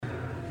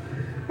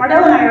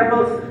Mardell and I are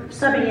both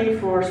subbing in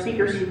for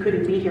speakers who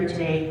couldn't be here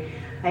today.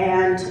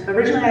 And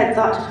originally I had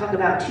thought to talk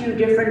about two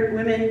different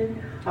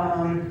women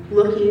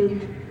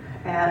looking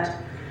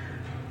at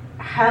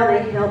how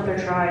they help their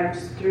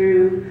tribes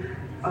through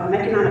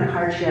economic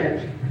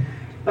hardship.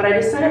 But I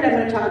decided I'm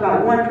going to talk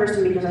about one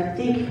person because I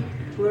think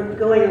we're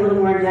going a little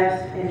more in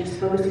depth and just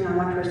focusing on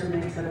one person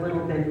makes it a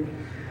little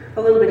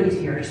bit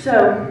easier.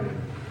 So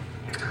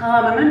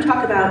I'm going to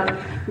talk about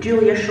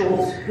Julia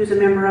Schultz, who's a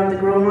member of the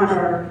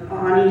Gros-Ventre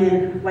or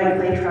Oneida White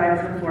Clay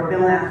tribe from Fort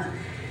Belknap.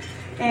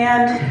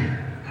 And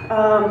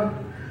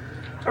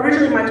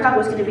originally my talk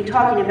was going to be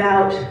talking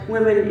about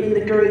women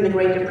during the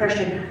Great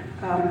Depression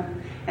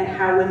and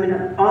how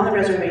women on the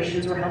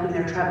reservations were helping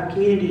their tribal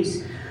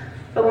communities.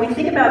 But when we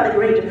think about the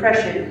Great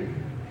Depression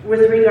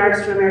with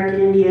regards to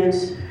American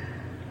Indians,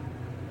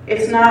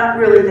 it's not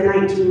really the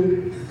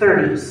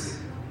 1930s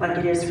like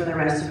it is for the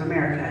rest of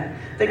America.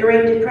 The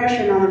Great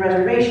Depression on the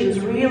reservations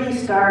really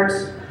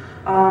starts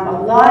a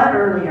lot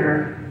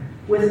earlier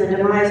with the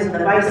demise of the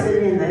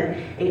bison in the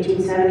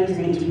 1870s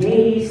and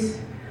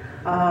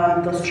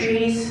 1880s. Those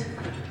trees,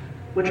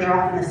 which are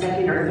often the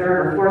second or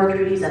third or fourth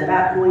trees at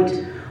that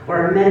point,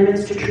 or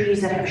amendments to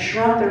trees that have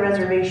shrunk the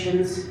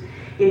reservations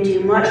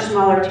into much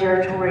smaller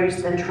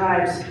territories than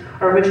tribes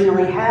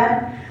originally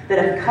had,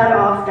 that have cut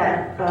off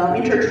that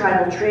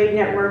intertribal trade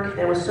network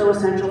that was so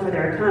essential for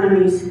their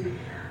economies,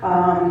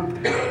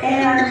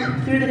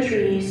 and through the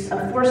treaties,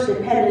 a forced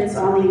dependence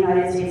on the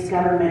United States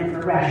government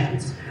for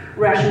rations.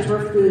 Rations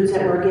were foods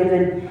that were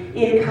given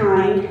in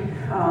kind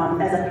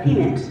as a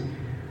payment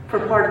for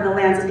part of the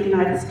lands that the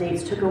United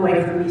States took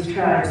away from these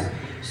tribes.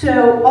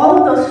 So all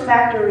of those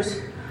factors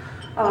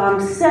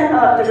set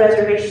up the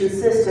reservation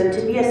system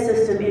to be a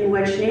system in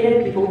which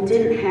Native people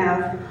didn't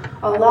have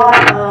a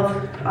lot of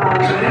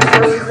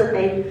resources that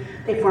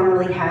they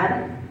formerly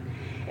had.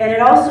 And it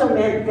also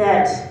meant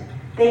that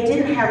they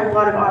didn't have a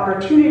lot of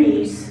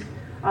opportunities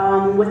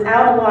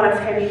without a lot of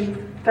heavy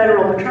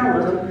federal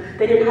paternalism.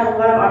 They didn't have a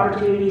lot of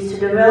opportunities to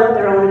develop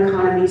their own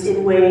economies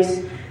in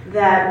ways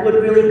that would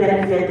really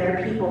benefit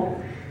their people.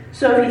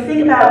 So if you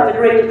think about the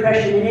Great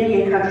Depression in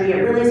Indian country, it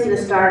really is going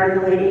to start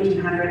in the late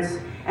 1800s,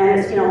 and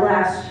it's going to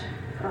last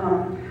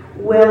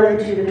well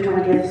into the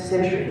 20th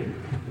century.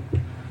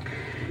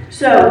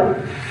 So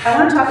I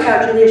want to talk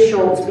about Julia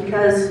Schultz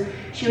because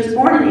she was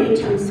born in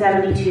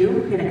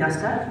 1872 in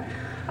Augusta,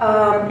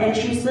 and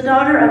she's the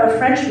daughter of a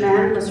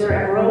Frenchman, Le Sieur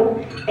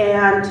Evero,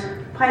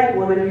 and Pipe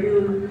woman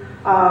who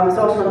is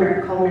also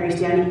a culinary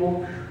stand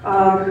equal,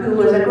 who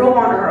was a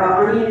Gros-Ventre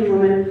or Oneida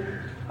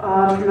woman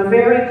from a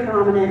very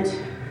prominent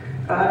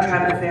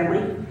tribal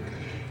family.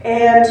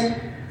 And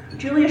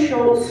Julia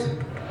Schultz,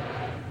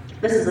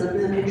 this is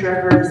a picture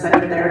of her in the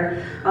center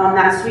there,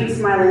 that sweet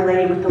smiling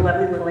lady with the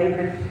lovely little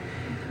apron.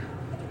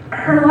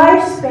 Her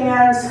life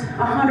spans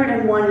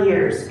 101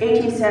 years,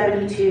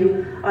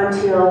 1872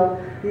 until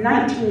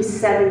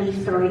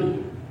 1973.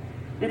 And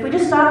if we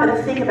just stop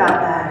and think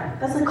about that,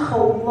 that's a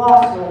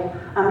colossal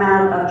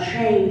amount of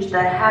change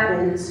that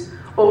happens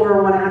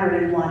over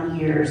 101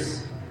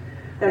 years.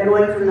 They're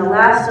going from the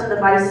last of the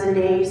bison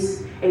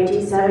days,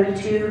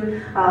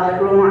 1872, the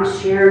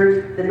Gros-Ventre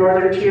shared the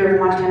northern tier of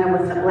Montana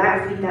with the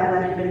Blackfeet. That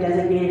land had been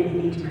designated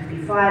in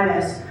 1855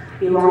 as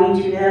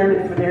belonging to them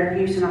and for their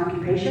use and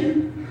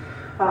occupation.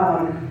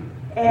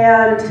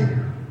 And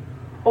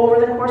over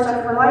the course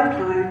of her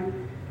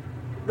lifetime,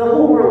 the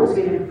whole world is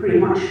going to pretty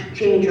much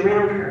change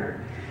around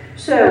her.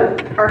 So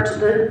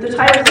the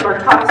titles of our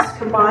talks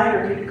combine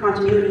are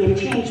continuity and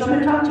change. So I'm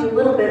going to talk to you a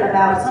little bit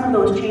about some of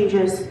those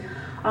changes,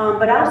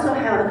 but also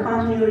how the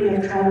continuity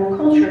of tribal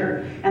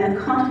culture and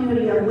the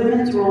continuity of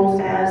women's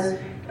roles as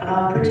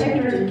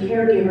protectors and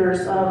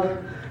caregivers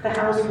of the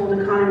household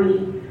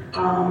economy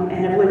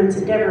and of women's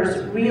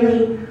endeavors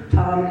really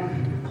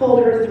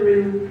pulled her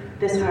through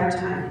this hard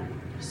time.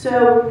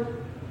 So,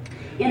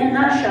 in a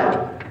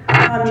nutshell,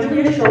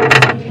 Julia Schultz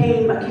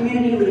became a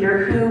community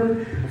leader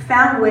who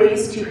found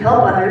ways to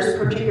help others,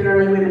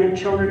 particularly women and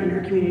children in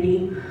her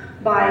community,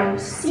 by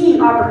seeing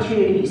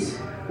opportunities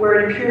where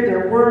it appeared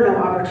there were no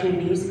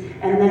opportunities,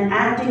 and then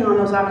acting on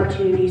those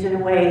opportunities in a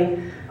way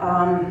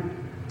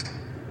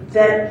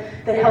that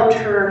helped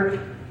her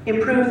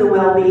improve the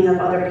well-being of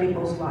other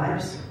people's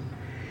lives.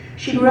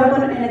 She grew up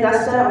in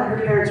Augusta on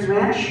her parents'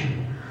 ranch.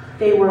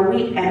 They were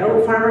wheat and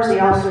oat farmers. They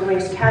also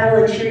raised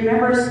cattle, and she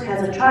remembers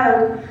as a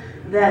child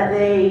that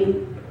they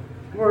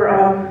were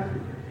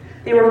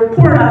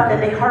poor enough that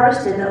they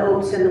harvested the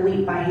oats and the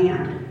wheat by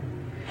hand,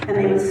 and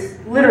they would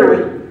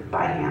literally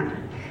by hand,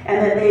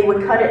 and that they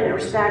would cut it or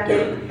stack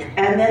it,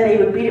 and then they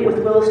would beat it with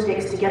willow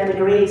sticks to get the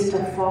grains to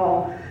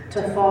fall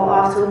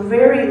off. So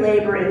very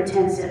labor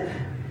intensive,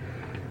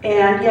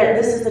 and yet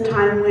this is the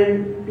time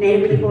when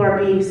Native people are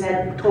being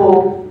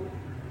told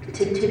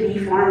to be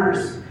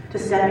farmers, to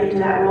step into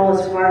that role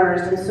as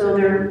farmers, and so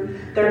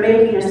they're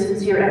making a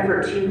sincere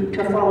effort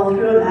to follow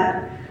through on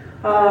that.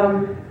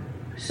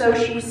 So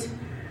she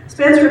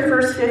spends her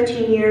first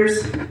 15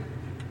 years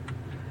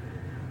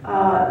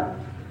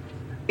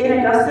in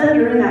Augusta.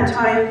 During that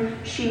time,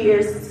 she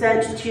is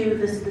sent to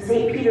the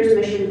St. Peter's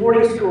Mission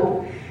boarding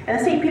school, And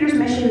the St. Peter's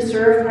Mission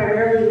served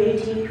primarily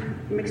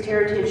Métis, mixed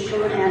heritage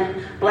children,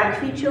 and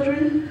Blackfeet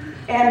children.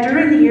 And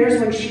during the years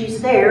when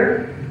she's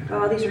there,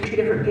 these are two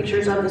different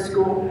pictures of the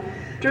school.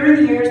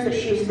 During the years that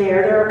she's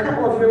there are a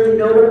couple of really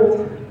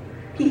notable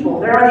people.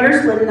 There are the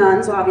Ursuline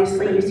nuns,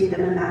 obviously. You see them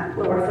in that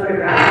lower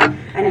photograph.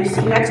 And you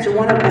see next to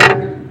one of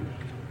them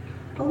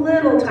a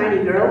little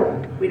tiny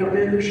girl. We don't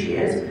know who she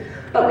is.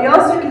 But we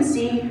also can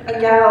see a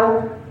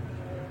gal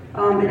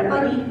in a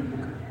buggy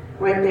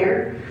right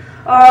there.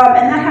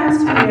 And that happens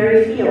to be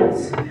Mary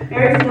Fields.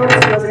 Mary Fields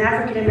was an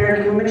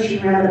African-American woman. She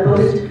ran the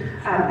post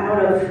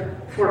out of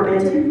Fort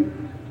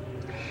Benton.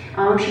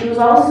 She was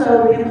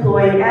also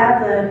employed at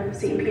the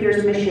St.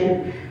 Peter's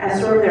Mission as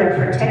sort of their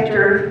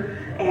protector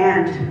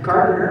and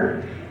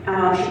gardener.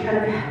 She kind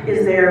of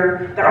is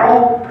their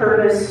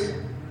all-purpose,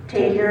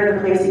 take care of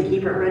the place and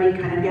keep it running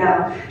kind of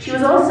gal. She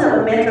was also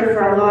a mentor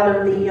for a lot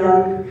of the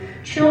young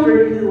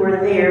children who were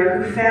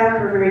there, who found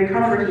her very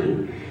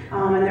comforting.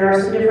 And there are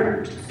some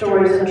different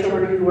stories of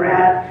children who were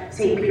at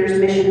St. Peter's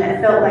Mission that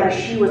felt like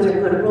she was a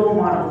good role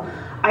model.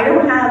 I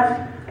don't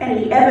have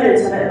any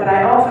evidence of it, but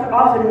I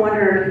often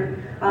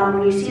wondered,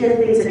 when you see the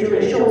things that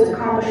Julia Schultz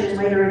accomplishes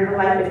later in her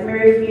life, if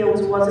Mary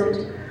Fields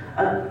wasn't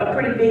a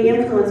pretty big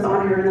influence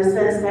on her, in the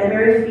sense that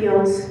Mary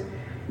Fields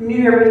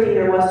knew everything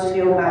there was to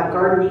know about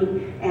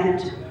gardening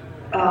and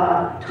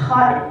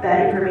taught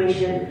that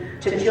information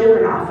to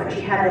children often.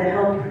 She had them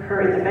help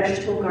her in the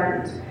vegetable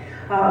gardens.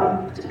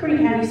 It's a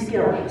pretty handy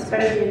skill,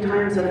 especially in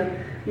times of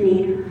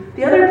need.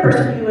 The other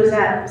person who was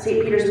at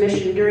St. Peter's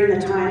Mission during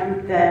the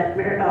time that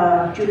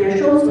Julia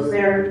Schultz was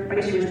there, I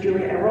guess she was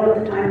Julia Arrow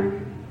at the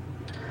time,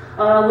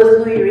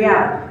 was Louis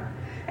Riel.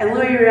 And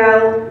Louis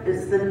Riel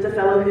is the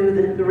fellow who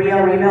the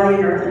Riel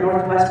Rebellion, or the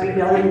Northwest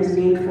Rebellion, is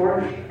named for,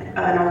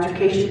 an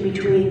altercation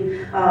between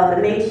the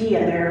Métis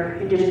and their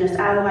indigenous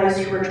allies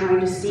who were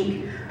trying to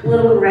seek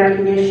political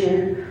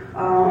recognition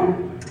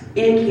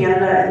in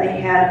Canada.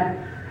 And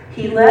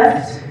he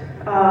left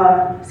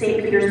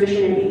St. Peter's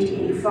Mission in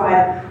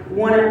 1885,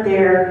 won it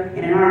there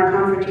in an armed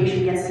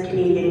confrontation against the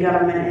Canadian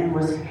government, and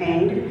was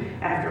hanged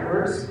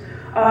afterwards.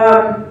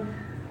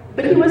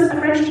 But he was a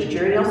French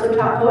teacher, and he also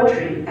taught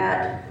poetry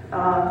at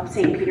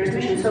St. Peter's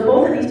Mission. So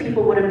both of these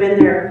people would have been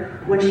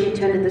there when she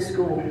attended the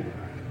school.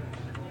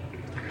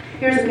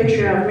 Here's a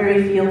picture of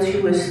Mary Fields,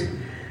 who was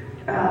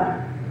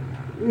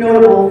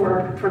notable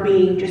for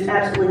being just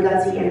absolutely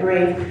gutsy and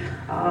brave.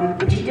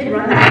 And she did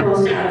run that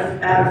post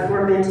out of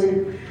Fort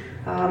Benton,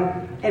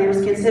 and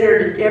was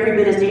considered every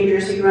bit as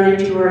dangerous as you run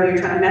into her or you're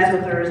trying to mess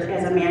with her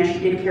as a man. She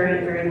did carry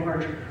a very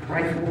large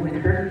rifle with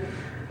her.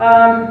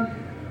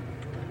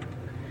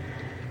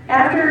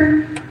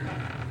 After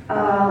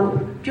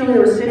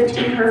Julia was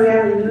 15, her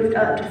family moved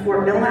up to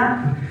Fort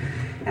Belknap,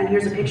 and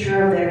here's a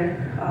picture of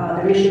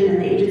their mission and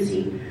the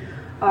agency.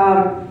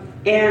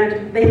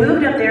 And they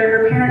moved up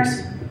there. Her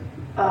parents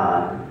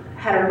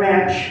had a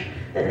ranch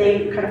that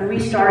they kind of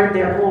restarted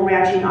their whole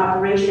ranching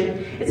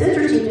operation. It's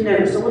interesting to note,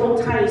 just a little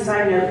tiny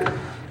side note,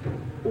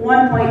 at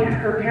one point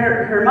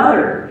her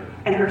mother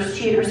and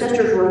she and her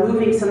sisters were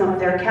moving some of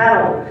their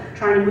cattle,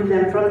 trying to move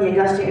them from the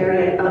Augusta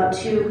area up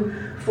to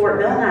Fort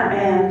Belknap,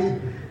 and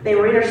they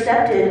were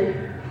intercepted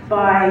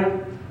by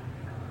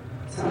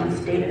some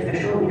state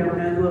official, we don't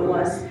know who it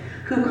was,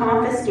 who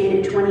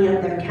confiscated 20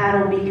 of their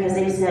cattle because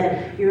they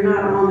said, "You're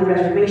not on the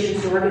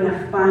reservation, so we're going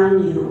to fine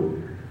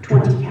you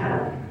 20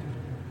 cattle."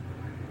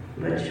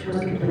 Which was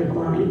complete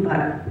baloney,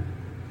 but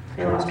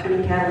they lost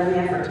 20 cattle in the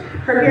effort.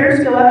 Her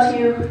parents go up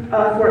to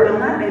Fort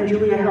Belknap, and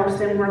Julia helps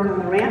them work on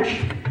the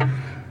ranch.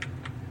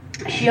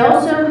 She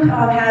also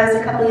has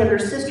a couple younger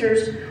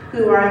sisters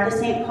who are at the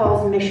St.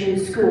 Paul's Mission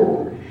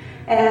School.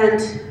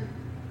 And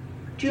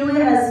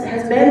Julia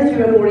has been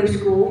through a boarding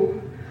school,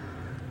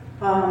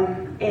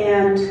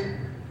 and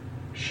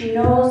she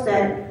knows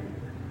that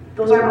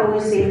those aren't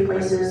always safe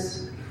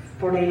places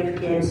for Native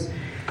kids.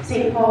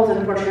 St. Paul's,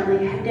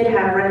 unfortunately, did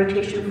have a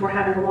reputation for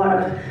having a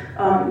lot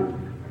of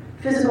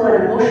physical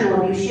and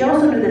emotional abuse. She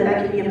also knew that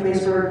that could be a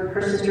place where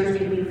her sisters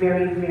could be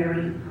very,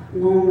 very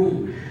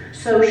lonely.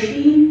 So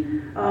she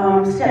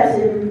steps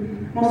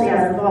in mostly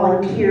as a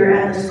volunteer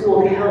at the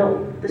school to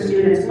help the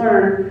students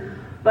learn.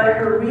 But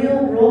her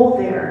real role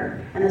there,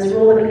 and this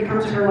role that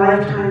becomes her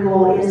lifetime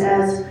goal, is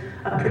as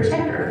a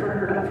protector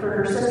for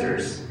her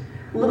sisters,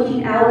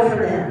 looking out for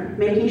them,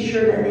 making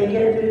sure that they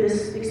get through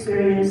this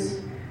experience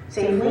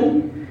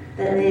safely,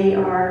 that they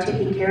are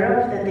taken care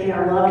of, that they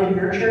are loved and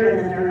nurtured, and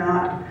that they're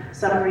not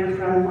suffering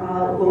from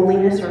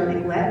loneliness or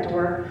neglect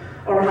or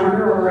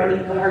hunger or any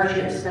of the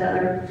hardships that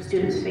other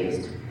students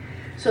faced.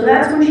 So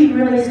that's when she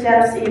really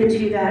steps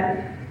into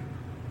that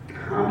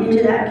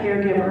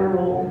caregiver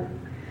role.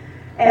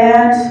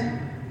 And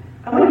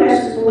I want you guys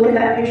just to look at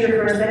that picture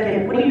for a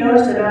second. What do you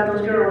notice about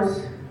those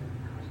girls?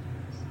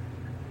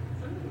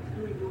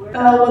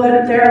 Well,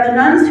 there are the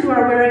nuns who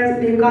are wearing,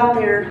 they've got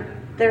their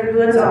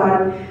hoods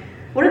on.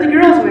 What are the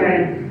girls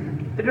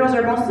wearing? The girls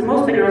are most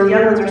of the girls,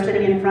 young ones, are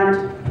sitting in front.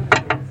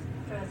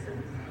 Dresses.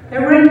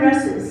 They're wearing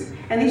dresses.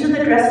 And these are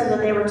the dresses that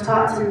they were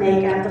taught to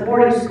make at the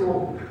boarding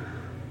school.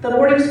 The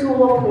boarding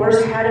school, of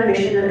course, had a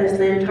mission, as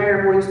the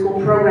entire boarding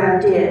school program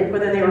did,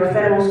 whether they were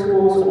federal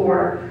schools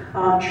or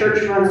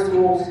church-run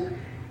schools,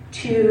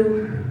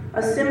 to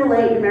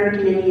assimilate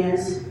American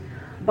Indians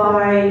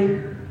by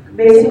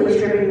basically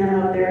stripping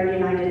them of their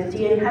Indian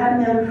identity and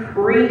having them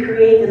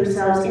recreate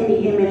themselves in the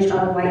image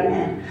of white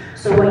men.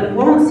 So what you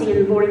won't see in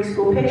the boarding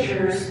school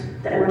pictures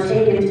that were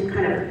taken to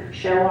kind of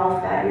show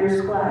off that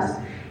year's class,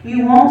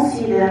 you won't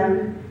see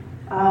them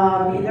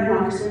in their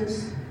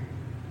moccasins,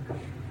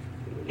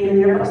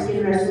 in their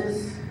buckskin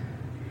dresses.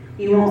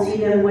 You won't see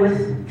them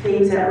with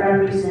things that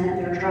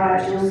represent their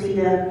tribes. You'll see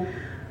them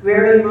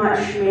very much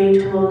made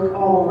to look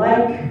all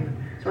alike,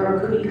 sort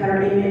of cookie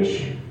cutter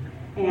image,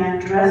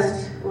 and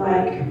dressed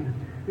like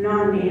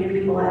non-Native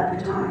people at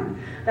the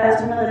time.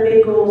 That's one of the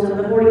big goals of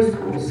the boarding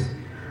schools.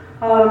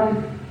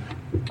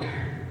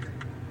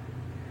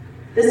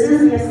 This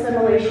is the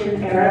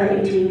assimilation era,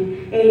 the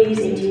 1880s,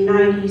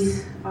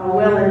 1890s,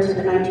 well into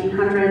the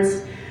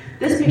 1900s.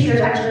 This picture is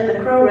actually at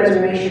the Crow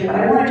Reservation, but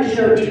I wanted to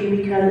show it to you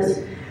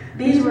because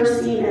these were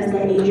seen as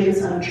the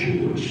agents of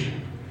change.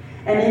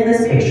 And in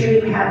this picture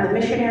you have the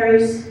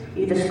missionaries,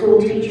 you have the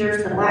school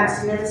teachers, the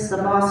blacksmiths, the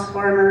boss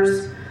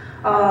farmers,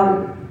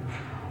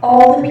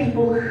 all the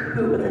people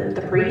who,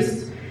 the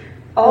priests,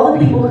 all the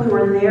people who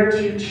were there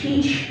to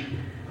teach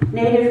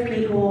Native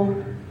people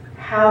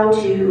how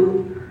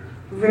to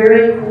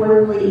very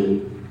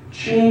quickly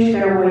change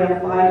their way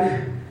of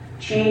life,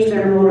 change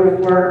their mode of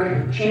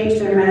work, change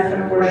their method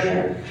of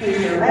worship, change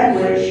their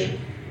language,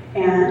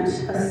 and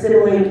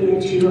assimilate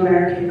into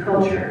American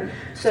culture.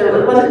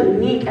 So it wasn't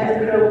unique at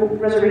the Crow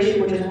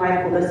Reservation, which is why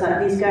I pulled this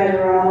up. These guys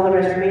were on all the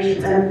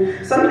reservations,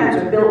 and sometimes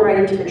are built right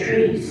into the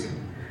treaties.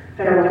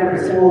 Federal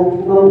government said,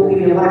 we'll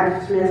give you a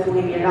blacksmith,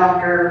 we'll give you a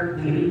doctor,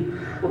 maybe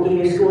we'll give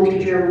you a school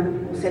teacher,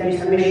 we'll send you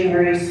some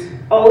missionaries.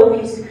 All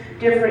of these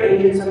different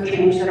agents of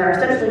change that are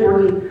essentially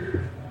working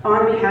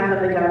on behalf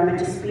of the government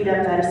to speed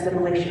up that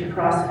assimilation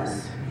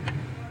process.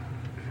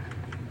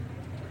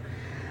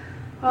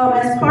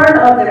 As part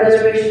of the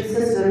reservation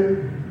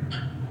system,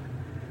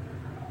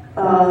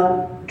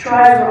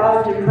 tribes were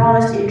often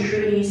promised in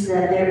treaties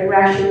that their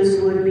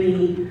rations would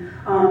be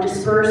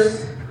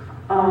dispersed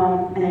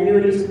and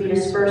annuities would be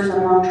dispersed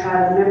among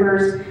tribal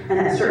members, and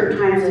at certain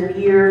times of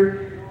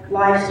year,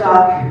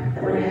 livestock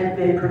that would have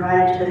been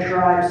provided to the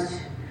tribes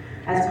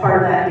as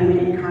part of that payment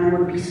in kind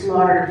would be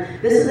slaughtered.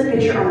 This is a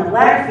picture on the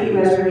Blackfeet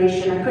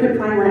Reservation. I couldn't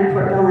find one at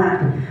Fort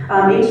Belknap,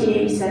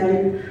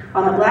 1887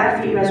 on the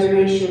Blackfeet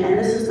Reservation, and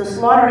this is the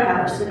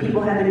slaughterhouse. The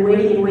people have been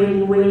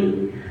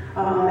waiting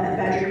at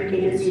Badger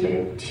Creek Agency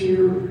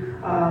to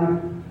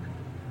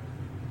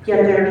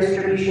get their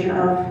distribution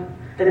of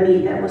the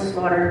meat that was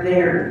slaughtered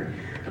there.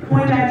 The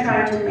point I'm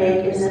trying to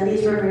make is that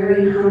these were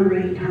very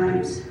hungry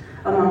times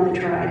among the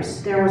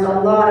tribes. There was a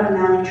lot of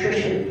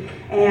malnutrition,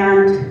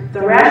 and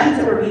the rations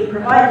that were being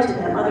provided to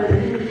them, other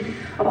than meat,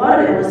 a lot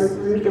of it was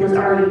meat that was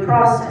already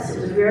processed.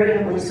 It was very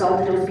heavily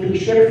salted. It was being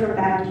shipped from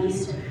back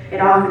east. It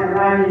often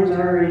arrived and was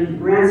already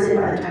rancid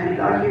by the time it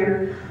got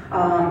here.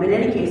 In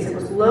any case, it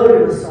was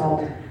loaded with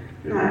salt.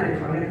 Not good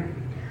for you.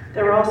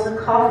 There were also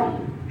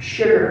coffee,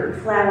 sugar,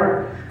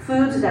 flour,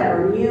 foods that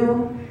were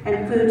new,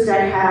 and foods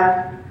that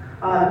have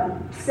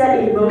set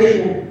in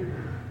motion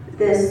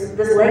this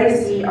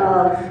legacy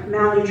of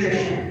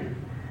malnutrition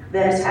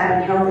that is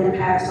having health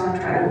impacts on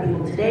tribal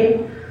people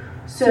today.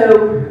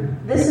 So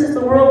this is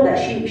the world that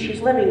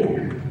she's living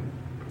in.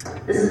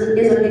 This is a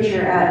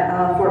picture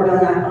at Fort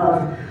Belknap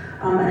of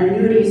an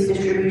annuities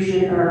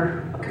distribution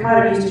or a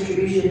commodities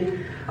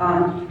distribution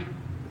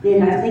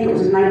in, I think it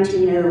was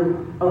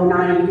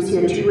 1909. You can see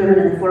the two women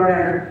in the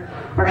foreground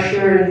are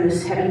sharing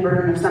this heavy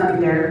burden of something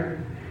they're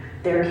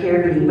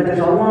carrying, but there's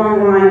a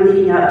long line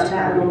leading up to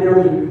that little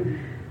building.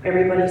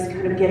 Everybody's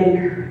kind of getting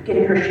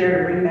her share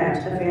to bring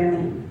back to the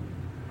family.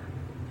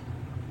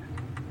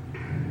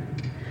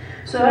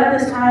 So at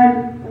this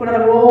time, one of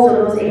the roles of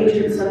those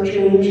agents of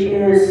change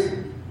is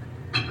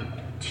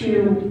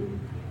to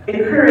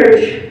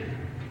encourage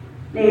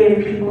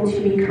Native people to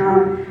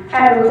become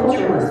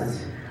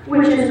agriculturalists,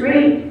 which is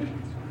great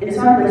in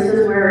some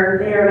places where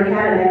they already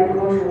had an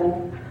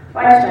agricultural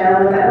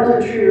lifestyle, but that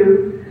wasn't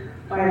true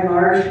by and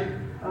large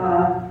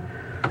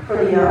for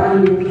the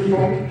Indian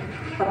people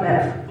up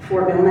at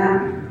Fort Belknap.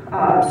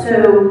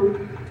 So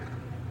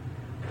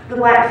the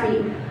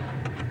Blackfeet,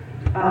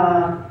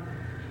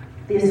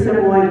 the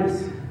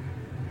Assiniboines,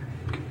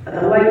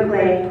 the White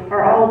Clay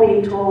are all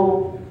being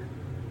told,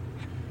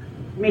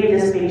 make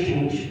this big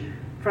change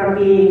from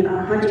being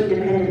a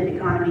hunting-dependent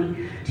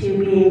economy to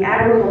being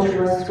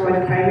agriculturalists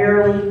growing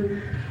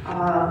primarily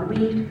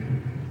wheat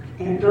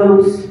and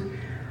goats,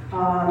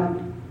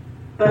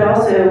 but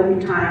also in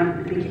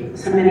time,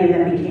 so many of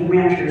them became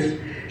ranchers.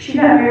 She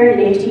got married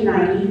in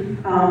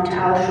 1890 to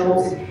Al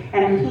Schultz,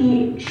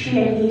 and she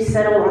and he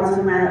settled on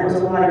some land that was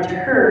allotted to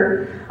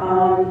her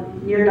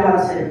near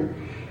Dodson.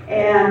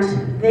 And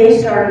they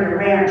started a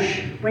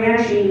ranch.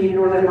 Ranching in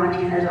northern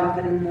Montana is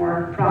often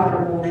more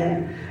profitable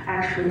than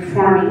actually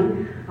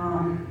farming,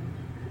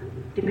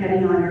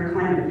 depending on your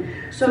climate.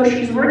 So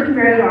she's working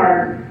very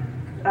hard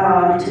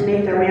to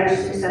make their ranch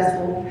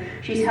successful.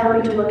 She's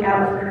helping to look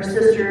out for her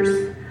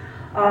sisters.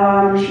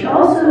 She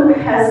also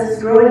has this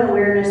growing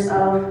awareness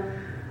of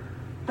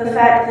the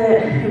fact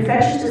that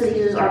infectious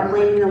diseases are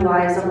claiming the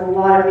lives of a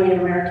lot of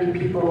Native American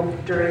people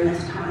during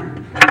this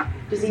time.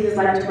 Diseases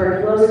like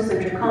tuberculosis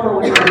and trachoma,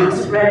 which are being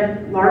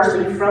spread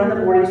largely from the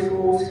boarding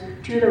schools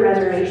to the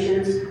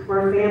reservations,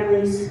 where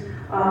families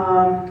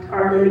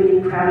are living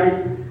in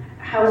crowded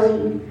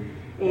housing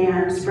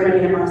and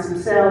spreading it amongst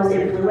themselves.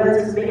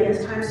 Influenza is big at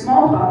this time.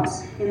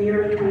 Smallpox in the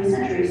early 20th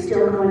century is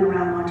still going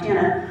around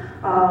Montana,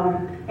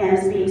 and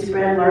it's being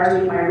spread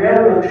largely by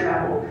railroad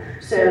travel.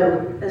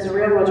 So as the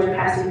railroads are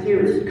passing through,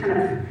 it's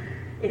kind of,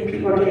 if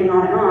people are getting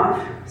on and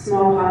off,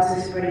 smallpox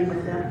is spreading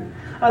with them.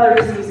 Other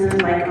diseases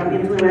like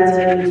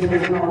influenza,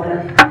 measles,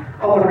 and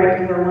all the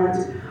regular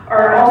ones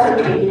are also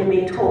taking a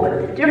big toll.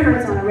 But the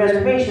difference on the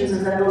reservations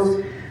is that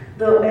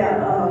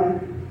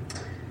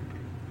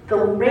the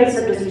rates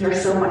of disease are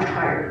so much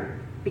higher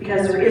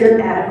because there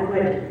isn't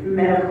adequate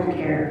medical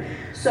care.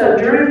 So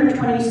during the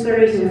 20s,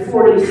 30s, and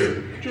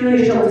 40s,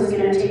 Julia Schultz is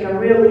going to take a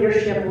real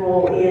leadership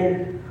role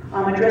in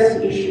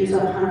addressing issues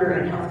of hunger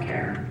and health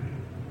care.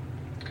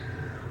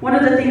 One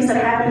of the things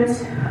that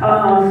happens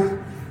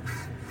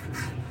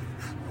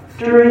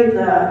during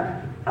the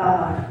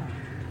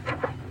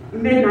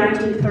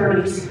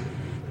mid-1930s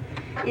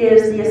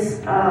is this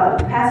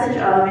passage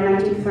of, in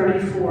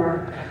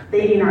 1934,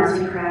 the Indian Arts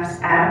and Crafts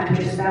Act,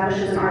 which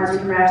establishes an Arts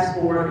and Crafts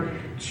Board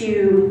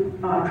to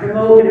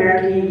promote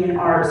American Indian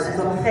arts as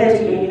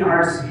authentic Indian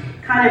arts,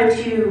 kind of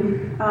to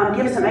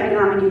give some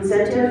economic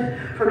incentive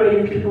for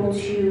Native people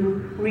to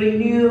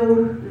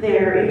renew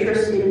their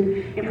interest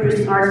in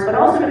producing arts, but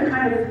also to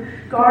kind of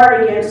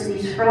guard against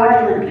these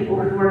fraudulent people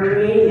who were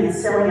creating and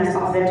selling us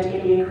authentic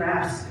Indian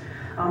crafts.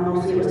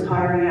 Mostly it was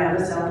pottery out of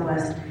the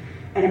Southwest,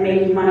 and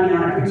making money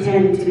on it,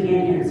 pretending to be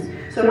Indians.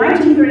 So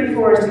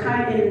 1934 is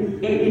kind of,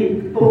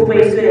 in both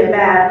ways, good and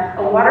bad,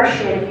 a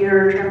watershed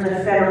year in terms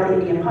of federal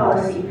Indian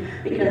policy,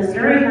 because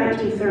during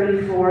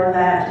 1934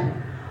 that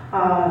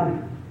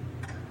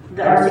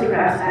the Arts and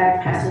Crafts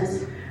Act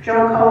passes.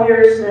 John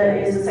Colliers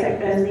is the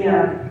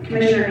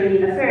Commissioner of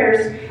Indian Affairs,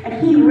 and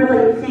he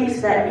really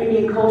thinks that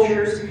Indian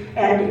cultures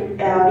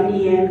and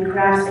Indian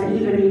crafts and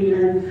even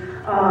Indian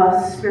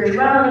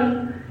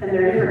spirituality and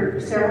their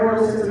different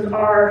ceremonial systems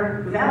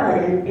are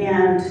valid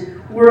and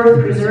worth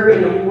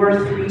preserving and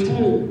worth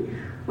retaining,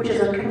 which is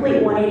a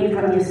complete 180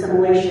 from the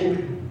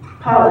assimilation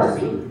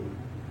policy.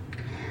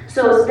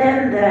 So it's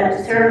then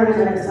that ceremonies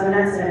like the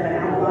Sundance that have been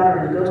outlawed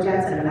or the Ghost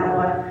Dance that have been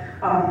outlawed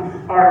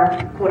are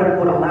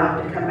quote-unquote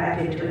allowed to come back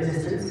into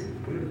existence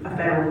from a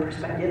federal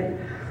perspective.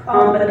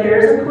 But there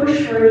is a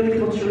push for Native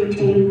people to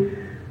retain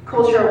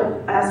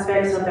cultural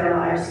aspects of their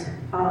lives,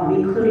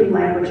 including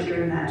language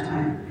during that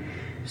time.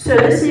 So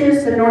this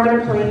is the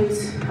Northern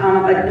Plains,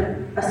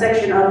 a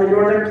section of the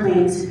Northern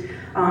Plains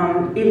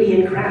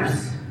Indian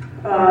Crafts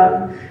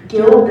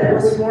Guild that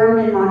was formed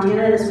in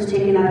Montana. This was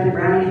taken up in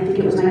Browning, I think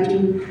it was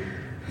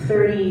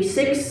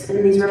 1936,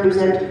 and these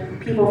represent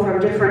people from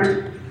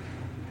different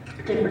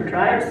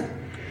tribes.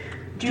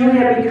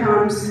 Julia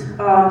becomes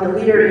the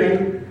leader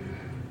in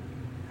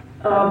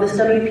this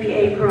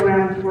WPA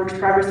program, Works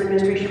Progress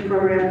Administration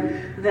program,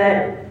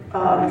 that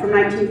from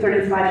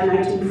 1935 to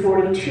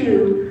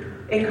 1942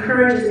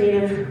 encourages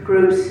Native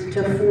groups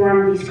to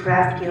form these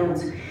craft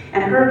guilds.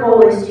 And her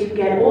goal is to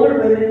get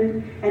older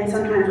women and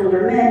sometimes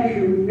older men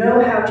who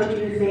know how to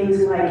do things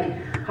like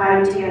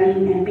hide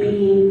tanning and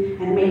beading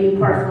and making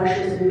part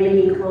flushes and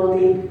making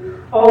clothing,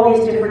 all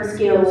these different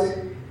skills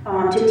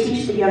to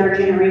teach the younger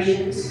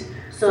generations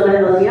so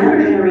that those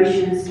younger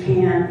generations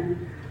can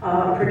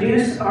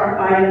produce art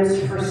items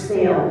for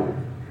sale.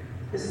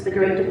 This is the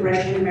Great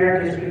Depression,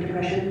 America's Great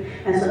Depression,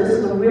 and so this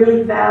is a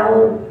really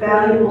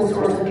valuable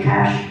source of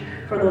cash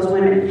for those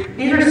women.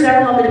 These are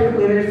several of the different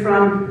women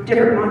from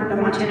different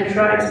Montana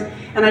tribes,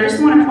 and I just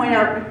want to point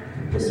out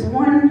this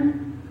one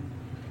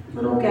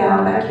little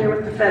gal back here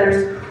with the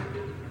feathers.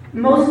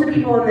 Most of the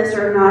people in this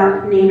are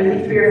not named. I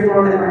think 3 or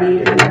 4 of them are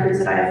named in the records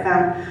that I have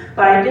found,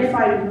 but I did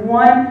find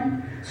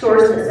one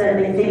source that said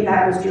they think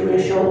that was Julia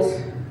Schultz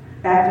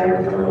back there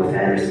with the little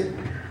feathers.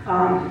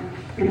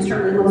 And it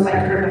certainly looks like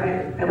her,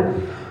 but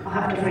I'll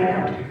have to find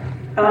out.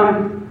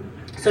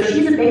 So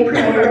she's a big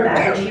promoter of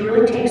that, and she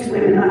really takes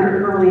women under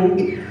her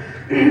wing.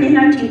 In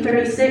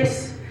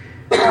 1936,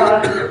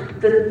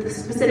 the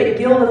specific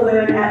guild of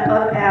women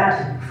up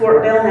at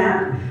Fort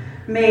Belknap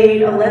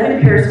made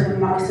 11 pairs of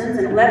moccasins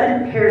and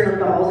 11 pairs of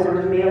dolls. There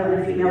was a male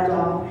and a female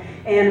doll,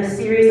 and a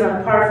series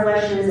of par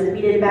fleshes and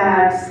beaded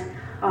bags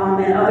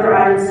and other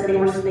items that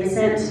they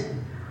sent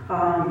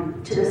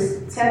to the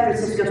San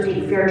Francisco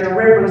State Fair to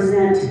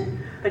represent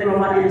the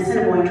Gros-Ventre and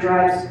Assiniboine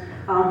tribes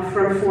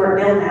from Fort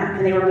Belknap,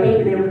 and they were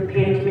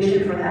paid a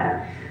commission for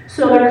that.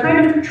 So they're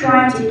kind of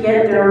trying to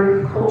get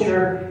their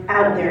culture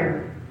out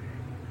there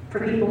for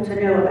people to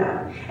know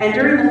about. And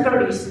during the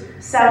 30s,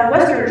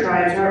 Southwestern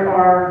tribes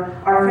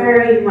are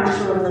very much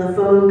sort of the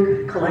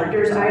vogue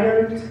collector's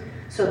items.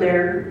 So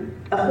they're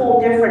a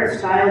whole different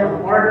style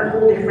of art, a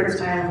whole different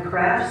style of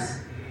crafts.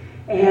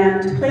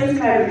 And place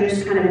tribes are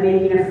just kind of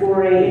making a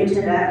foray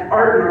into that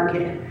art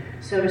market,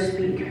 so to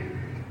speak.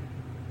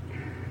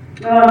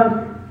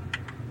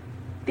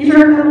 These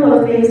are a couple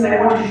of things that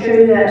I want to show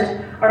you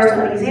that are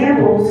some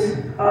examples,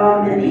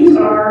 and these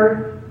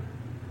are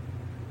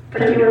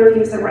particular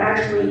things that were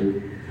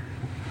actually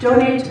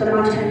donated to the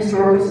Montana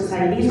Historical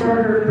Society. These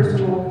are her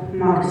personal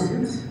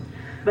moccasins,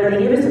 but they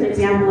give us an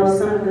example of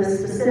some of the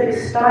specific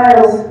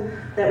styles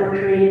that were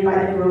created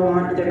by the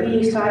Gros-Ventre. Their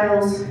beading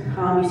styles,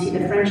 you see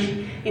the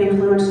French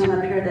influence on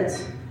up here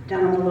that's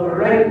down on the lower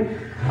right.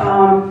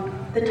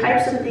 The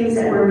types of things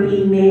that were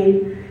being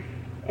made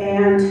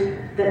and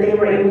that they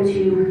were able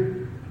to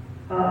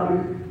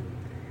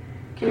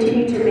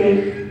continue to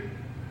make.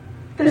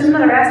 There's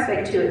another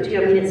aspect to it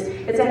too. I mean,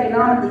 it's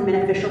economically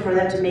beneficial for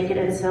them to make it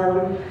and sell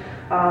them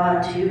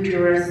to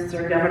tourists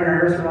or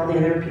governors or all the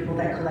other people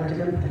that collected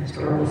them, the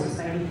Historical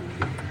Society.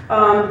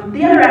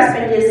 The other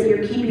aspect is that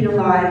you're keeping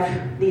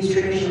alive these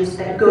traditions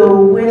that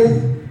go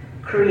with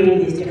creating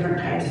these different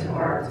types of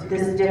art,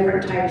 these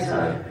different types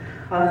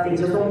of things.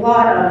 There's a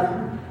lot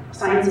of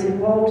science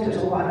involved, there's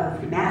a lot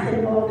of math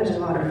involved, there's a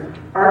lot of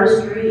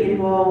artistry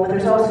involved, but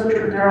there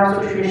are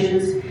also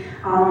traditions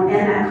and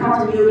that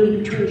continuity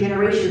between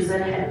generations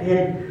that had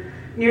been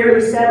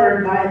nearly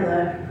severed by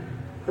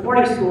the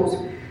boarding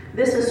schools.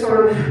 This is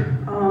sort of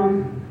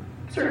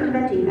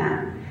circumventing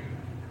that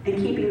and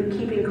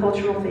keeping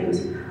cultural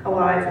things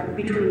alive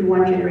between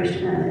one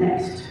generation and the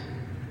next.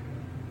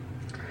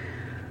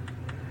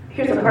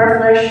 Here's a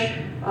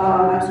parfleche.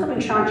 I was hoping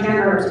Sean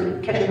Chandler was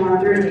going to catch him on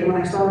Thursday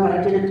when I saw him, but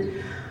I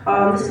didn't.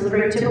 This is a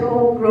very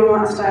typical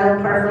Gros-Ventre style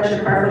parfleche.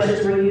 And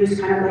parfleches were used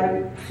kind of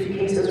like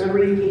suitcases or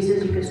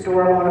briefcases. You could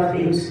store a lot of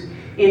things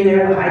in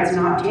there. The hide's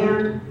not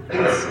tanned.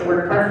 It's the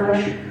word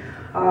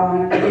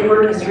parfleche. They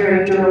work as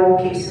very durable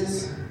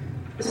cases.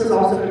 This is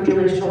also from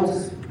Julia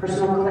Schultz's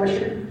personal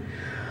collection.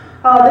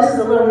 This is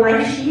a little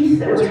knife sheath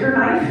that was her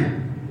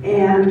knife,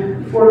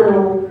 and 4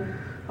 little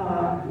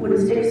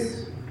wooden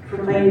sticks for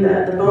playing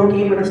the bone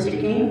game or the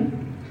stick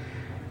game.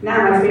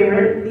 Now my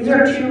favorite, these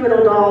are 2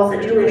 little dolls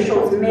that Julia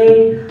Schultz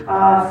made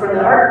for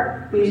the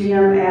art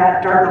museum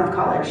at Dartmouth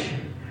College.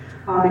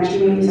 And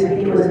she made these, I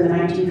think it was in the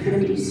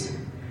 1950s.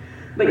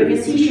 But you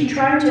can see she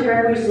tried to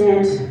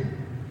represent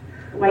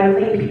white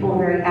plain people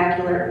very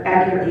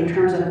accurately in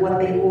terms of what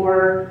they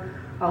wore,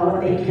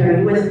 what they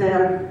carried with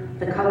them,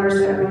 the colors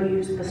that were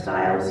used, the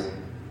styles.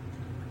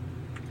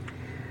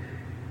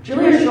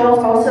 Julia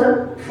Schultz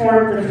also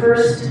formed the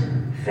first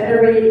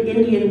Federated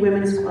Indian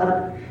Women's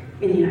Club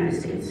in the United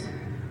States,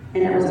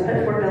 and it was up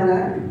at Fort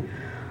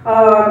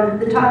Belknap.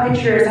 The top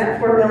picture is at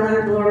Fort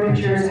Belknap, the lower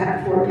picture is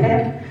at Fort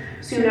Peck.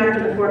 Soon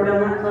after the Fort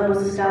Belknap Club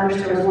was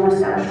established, there was one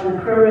established on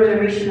the Crow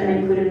Reservation that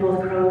included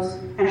both Crows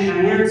and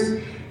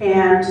Cheyennes,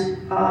 and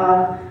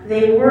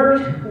they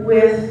worked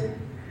with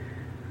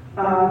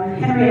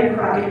Henrietta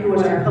Crockett, who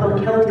was our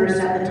public health nurse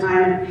at the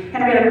time.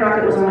 Henrietta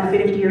Crockett was on a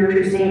 50-year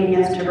crusade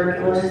against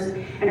tuberculosis,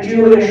 and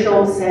Julia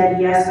Schultz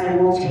said, yes, I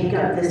will take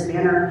up this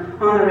banner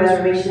on the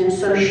reservation. And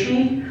so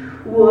she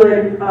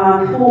would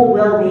hold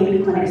well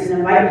baby clinics and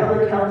invite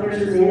public health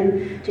nurses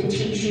in to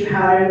teach you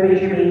how to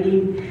raise your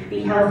baby,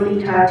 be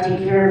healthy, how to take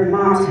care of the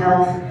mom's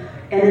health.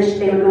 And then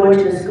they would go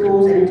into the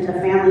schools and into the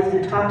families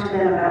and talk to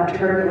them about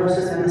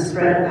tuberculosis and the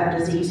spread of that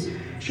disease.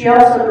 She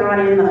also brought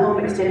in the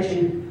home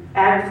extension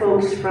ag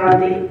folks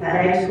from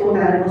that ag school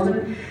down in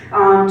Wilson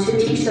to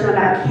teach them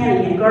about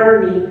canning and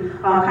gardening,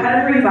 kind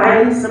of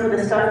reviving some of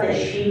the stuff that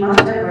she must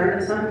have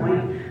learned at some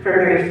point from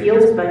various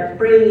fields, but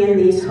bringing in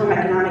these home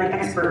economic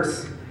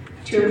experts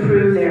to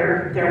improve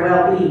their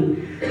well-being.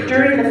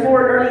 During the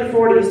early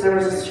 40s, there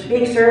was a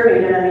big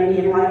survey done of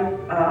Indian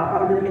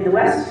life in the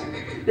West.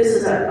 This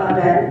is a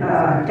bed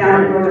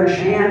down in Northern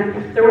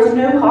Cheyenne. There was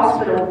no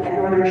hospital at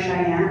Northern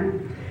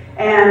Cheyenne,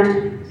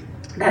 and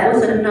that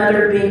was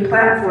another big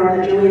platform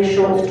that Julia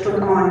Schultz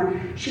took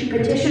on. She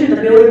petitioned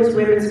the Billings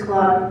Women's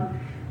Club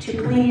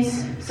to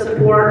please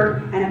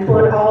support and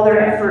put all their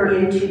effort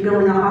into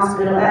building a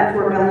hospital at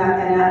Fort Belknap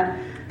and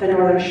at the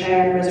Northern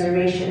Cheyenne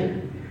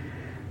Reservation.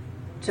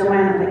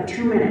 Joanna, like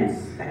 2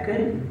 minutes. Is that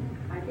good?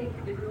 I think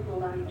the group will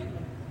allow you 2 minutes.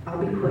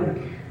 I'll be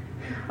quick.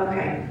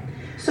 Okay.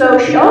 So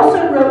she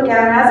also wrote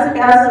down, as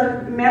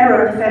a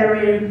member of the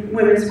Federated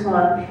Women's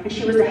Club, and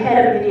she was the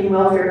head of the Indian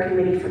Welfare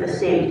Committee for the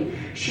state,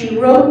 she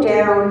wrote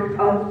down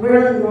a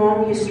really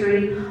long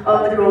history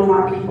of the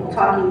Gros-Ventre people,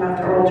 talking about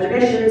their oral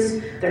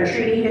traditions, their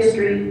treaty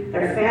history,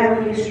 their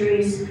family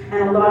histories,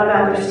 and a lot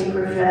about their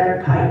sacred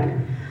feathered pipe.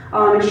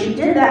 And she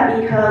did that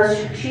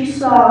because she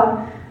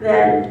saw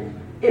that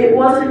it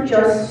wasn't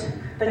just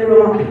the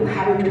Gros-Ventre people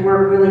having to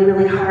work really,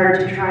 really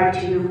hard to try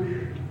to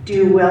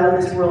do well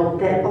in this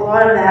world, that a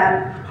lot of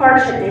that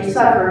hardship they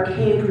suffered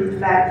came from the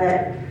fact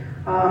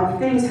that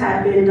things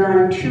had been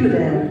done to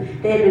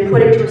them. They had been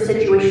put into a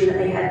situation that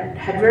they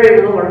had very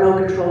little or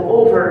no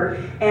control over,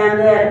 and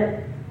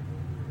that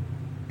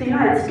the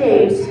United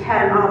States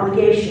had an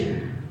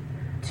obligation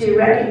to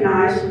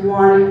recognize,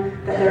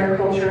 one, that their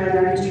culture and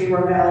their history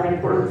were valid,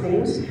 important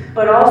things,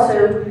 but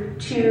also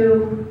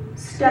to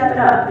step it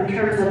up in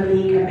terms of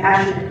being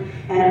compassionate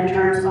and in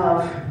terms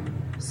of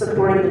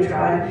supporting the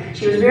tribe.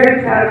 She was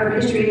very proud of her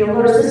history. You'll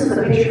notice this is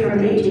a picture from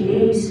the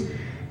 1880s.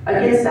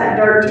 Against that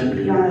dark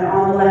teepee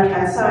on the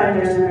left-hand side,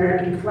 there's an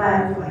American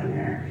flag flying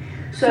there.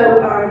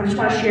 So I just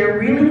want to share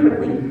really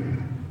quickly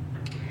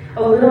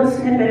a little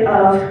snippet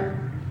of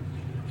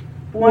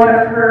one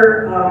of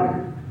her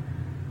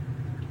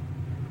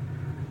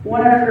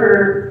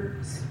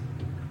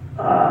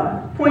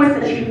points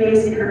that she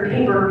makes in her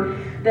paper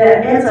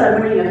that ends up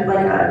winning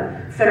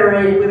a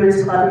Federated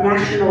Women's Club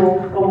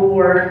National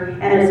Award,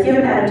 and it's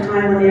given at a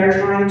time when they're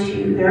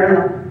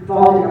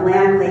involved in a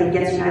land claim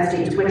against the United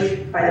States,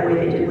 which, by the way,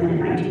 they did win in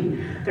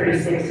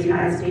 1936. The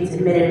United States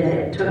admitted that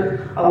it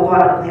took a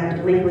lot of land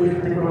illegally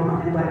from the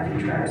Gro-Morne and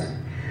Blackfeet tribes.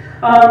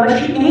 But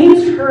she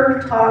aims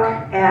her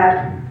talk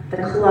at the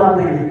club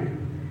women.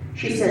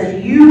 She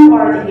says, you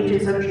are the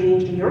agents of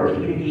change in your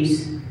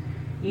communities.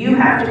 You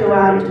have to go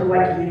out into the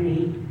white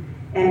community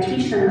and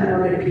teach them that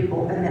we're good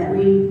people and that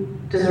we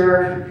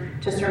deserve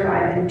to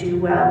survive and do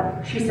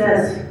well. She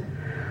says,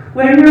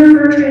 when your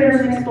fur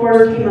traders and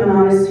explorers came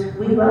among us,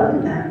 we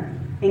welcomed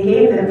them and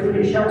gave them food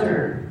and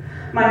shelter.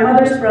 My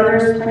mother's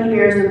brothers, Plenty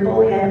Bears and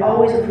Bullhead,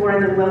 always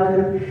afforded them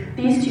welcome.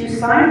 These two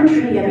signed the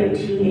Treaty of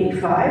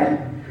 1885.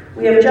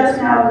 We have just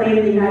now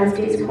claimed the United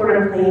States Court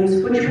of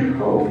Claims, which we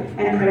hope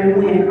and pray to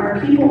win. Our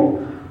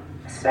people,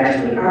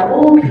 especially our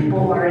old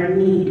people, are in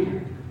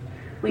need.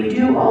 We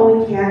do all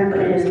we can, but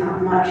it is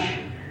not much.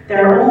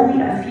 There are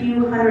only a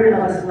few hundred of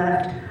us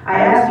left. I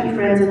ask you,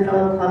 friends and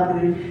fellow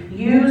clubwomen,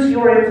 use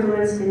your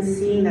influence in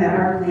seeing that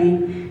our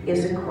claim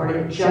is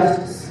accorded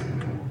justice.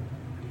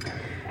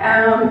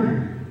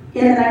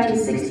 In the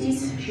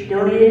 1960s, she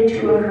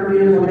donated 2 of her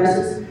beautiful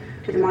dresses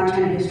to the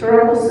Montana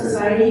Historical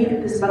Society,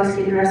 this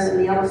buckskin dress and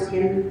the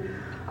elkskin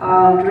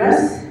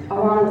dress,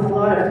 along with a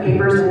lot of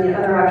papers and the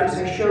other objects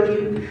I showed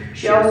you.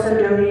 She also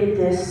donated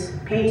this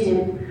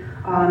painted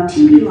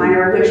teepee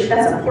liner, which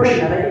that's a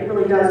portion of it. It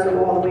really does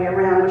go all the way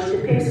around, which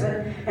depicts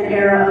an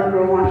era of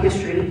Gro-Morne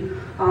history,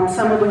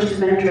 some of which has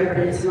been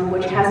interpreted, some of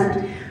which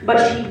hasn't. But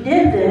she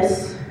did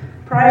this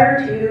prior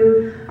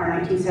to our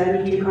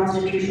 1972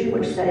 Constitution,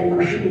 which set in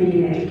motion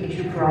Indian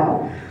education for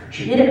all.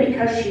 She did it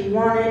because she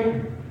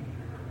wanted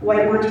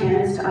white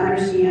Montanans to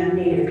understand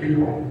Native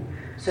people.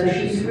 So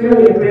she's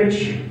really a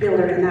bridge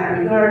builder in that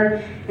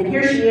regard. And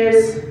here she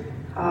is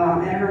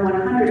at her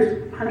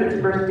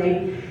 100th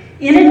birthday.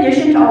 In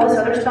addition to all this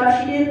other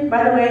stuff she did,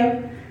 by the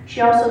way,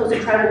 she also was a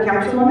tribal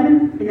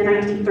councilwoman in the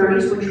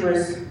 1930s, which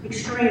was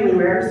extremely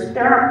rare.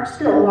 There aren't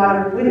still a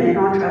lot of women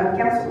on tribal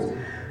councils,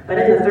 but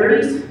in the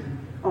 30s,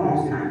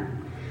 almost none.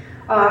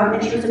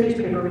 And she was a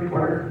newspaper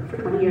reporter for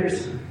 20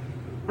 years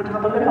on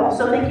top of it all.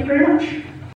 So thank you very much.